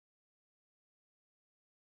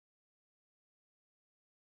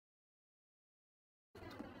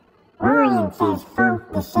Ryan says funk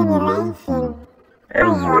the simulation. Are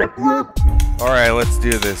you up yet? Alright, let's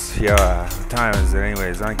do this. Yeah, what time is it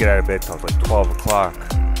anyways? I don't get out of bed till like 12 o'clock.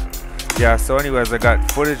 Yeah, so anyways, I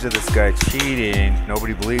got footage of this guy cheating.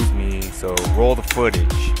 Nobody believes me, so roll the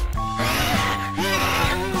footage.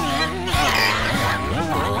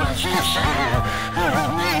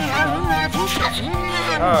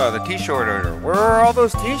 Oh, the t-shirt order. Where are all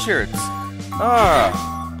those t-shirts?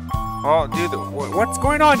 Oh, dude, what's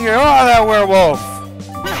going on here? Oh, that werewolf!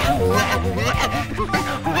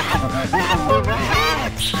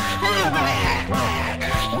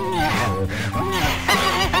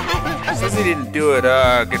 Says he didn't do it.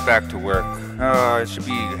 Get back to work. It should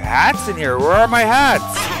be hats in here. Where are my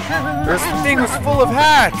hats? This thing was full of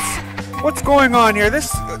hats. What's going on here?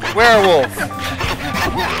 This werewolf.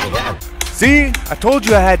 See? I told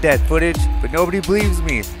you I had that footage, but nobody believes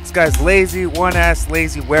me. This guy's lazy, one-ass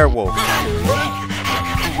lazy werewolf.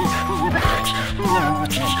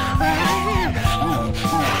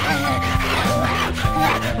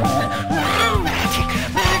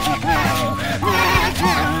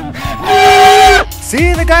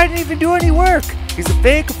 See, the guy didn't even do any work. He's a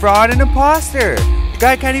fake, a fraud, and imposter. The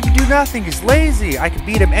guy can't even do nothing. He's lazy. I can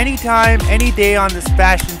beat him anytime, any day on this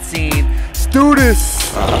fashion scene. Let's do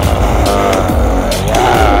this.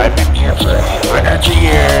 Yeah, I've been here for hundreds of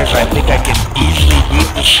years. I think I can easily beat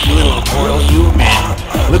this little mortal human.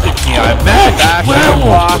 Look at me, I'm mad. Fashion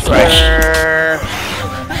imposter.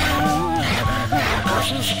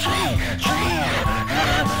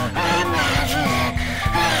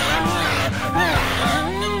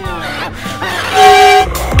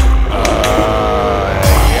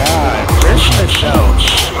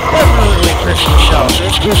 Definitely Christmas shows.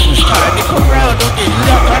 It's Christmas time. You come around, don't you do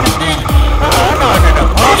that kind of thing? I'm not an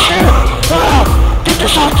imposter. Get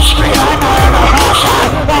this off the screen. I'm not an imposter.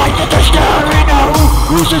 Get this down right now.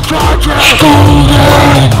 Who's in charge?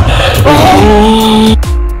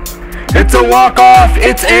 It's a walk-off,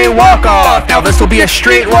 it's a walk-off. Now this will be a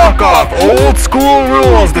straight walk-off. Old school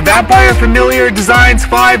rules. The vampire familiar designs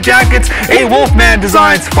 5 jackets. A wolfman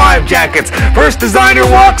designs 5 jackets. First designer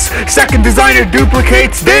walks, second designer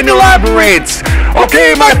duplicates, then elaborates.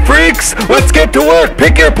 Okay, my freaks, let's get to work.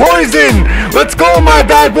 Pick your poison. Let's go, my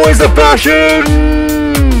bad boys of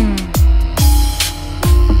fashion.